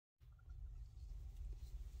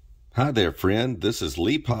Hi there, friend. This is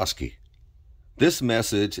Lee Posky. This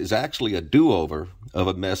message is actually a do-over of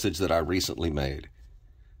a message that I recently made.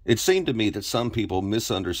 It seemed to me that some people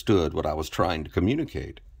misunderstood what I was trying to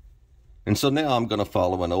communicate. And so now I'm going to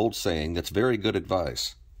follow an old saying that's very good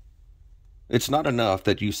advice. It's not enough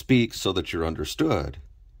that you speak so that you're understood,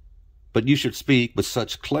 but you should speak with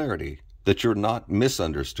such clarity that you're not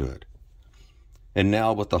misunderstood. And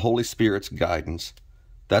now, with the Holy Spirit's guidance,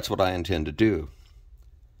 that's what I intend to do.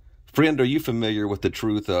 Friend, are you familiar with the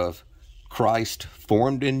truth of Christ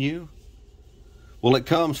formed in you? Well, it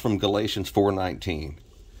comes from Galatians 4:19,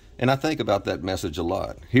 and I think about that message a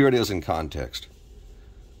lot. Here it is in context.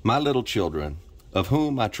 My little children, of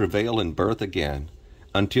whom I travail in birth again,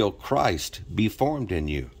 until Christ be formed in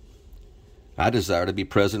you. I desire to be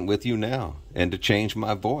present with you now, and to change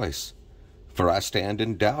my voice, for I stand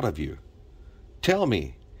in doubt of you. Tell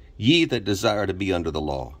me, ye that desire to be under the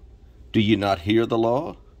law, do ye not hear the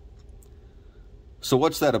law? So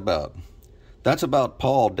what's that about? That's about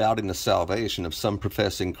Paul doubting the salvation of some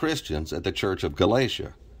professing Christians at the church of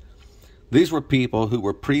Galatia. These were people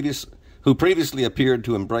who previously appeared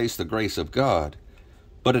to embrace the grace of God,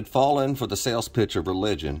 but had fallen for the sales pitch of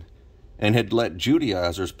religion and had let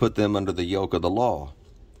Judaizers put them under the yoke of the law.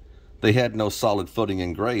 They had no solid footing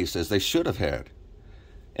in grace as they should have had.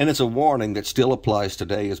 And it's a warning that still applies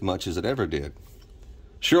today as much as it ever did.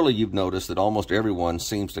 Surely you've noticed that almost everyone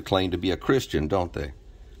seems to claim to be a Christian, don't they?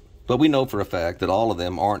 But we know for a fact that all of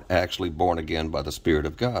them aren't actually born again by the Spirit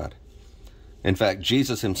of God. In fact,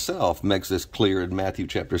 Jesus himself makes this clear in Matthew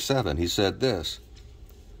chapter 7. He said this,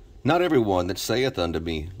 "Not everyone that saith unto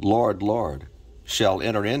me, Lord, Lord, shall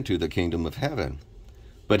enter into the kingdom of heaven,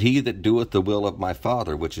 but he that doeth the will of my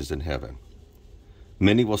Father which is in heaven.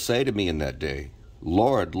 Many will say to me in that day,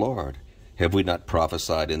 Lord, Lord, have we not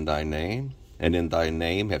prophesied in thy name, and in thy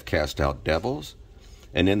name have cast out devils,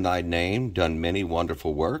 and in thy name done many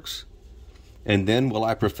wonderful works? And then will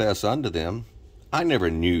I profess unto them, I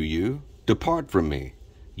never knew you. Depart from me,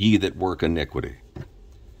 ye that work iniquity."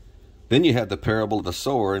 Then you have the parable of the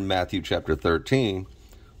sower in Matthew chapter 13,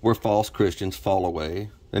 where false Christians fall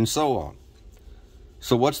away, and so on.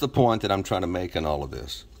 So what's the point that I'm trying to make in all of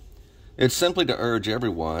this? It's simply to urge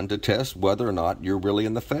everyone to test whether or not you're really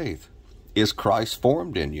in the faith. Is Christ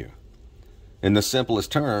formed in you? In the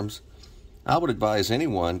simplest terms, I would advise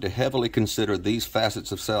anyone to heavily consider these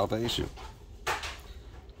facets of salvation.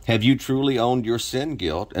 Have you truly owned your sin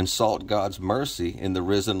guilt and sought God's mercy in the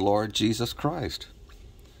risen Lord Jesus Christ?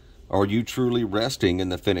 Are you truly resting in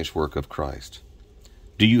the finished work of Christ?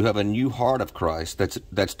 Do you have a new heart of Christ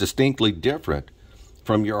that's distinctly different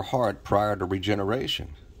from your heart prior to regeneration?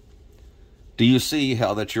 Do you see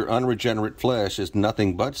how that your unregenerate flesh is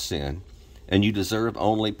nothing but sin, and you deserve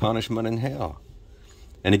only punishment in hell?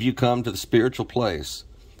 And if you come to the spiritual place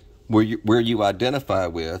where you identify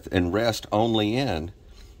with and rest only in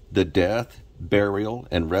the death, burial,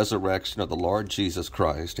 and resurrection of the Lord Jesus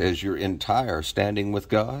Christ as your entire standing with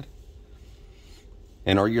God?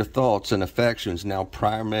 And are your thoughts and affections now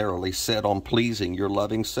primarily set on pleasing your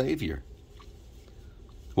loving Savior?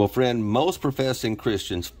 Well, friend, most professing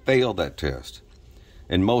Christians fail that test.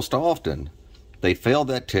 And most often, they fail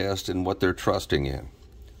that test in what they're trusting in.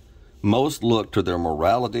 Most look to their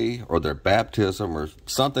morality or their baptism or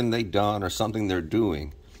something they've done or something they're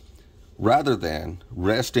doing, rather than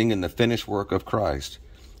resting in the finished work of Christ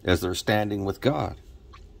as they're standing with God.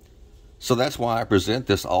 So that's why I present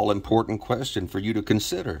this all-important question for you to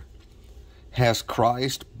consider. Has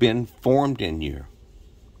Christ been formed in you?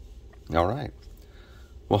 All right.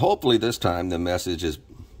 Well, hopefully this time the message is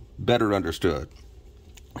better understood.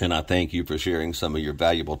 And I thank you for sharing some of your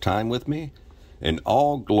valuable time with me. And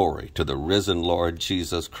all glory to the risen Lord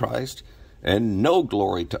Jesus Christ, and no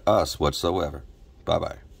glory to us whatsoever.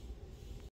 Bye-bye.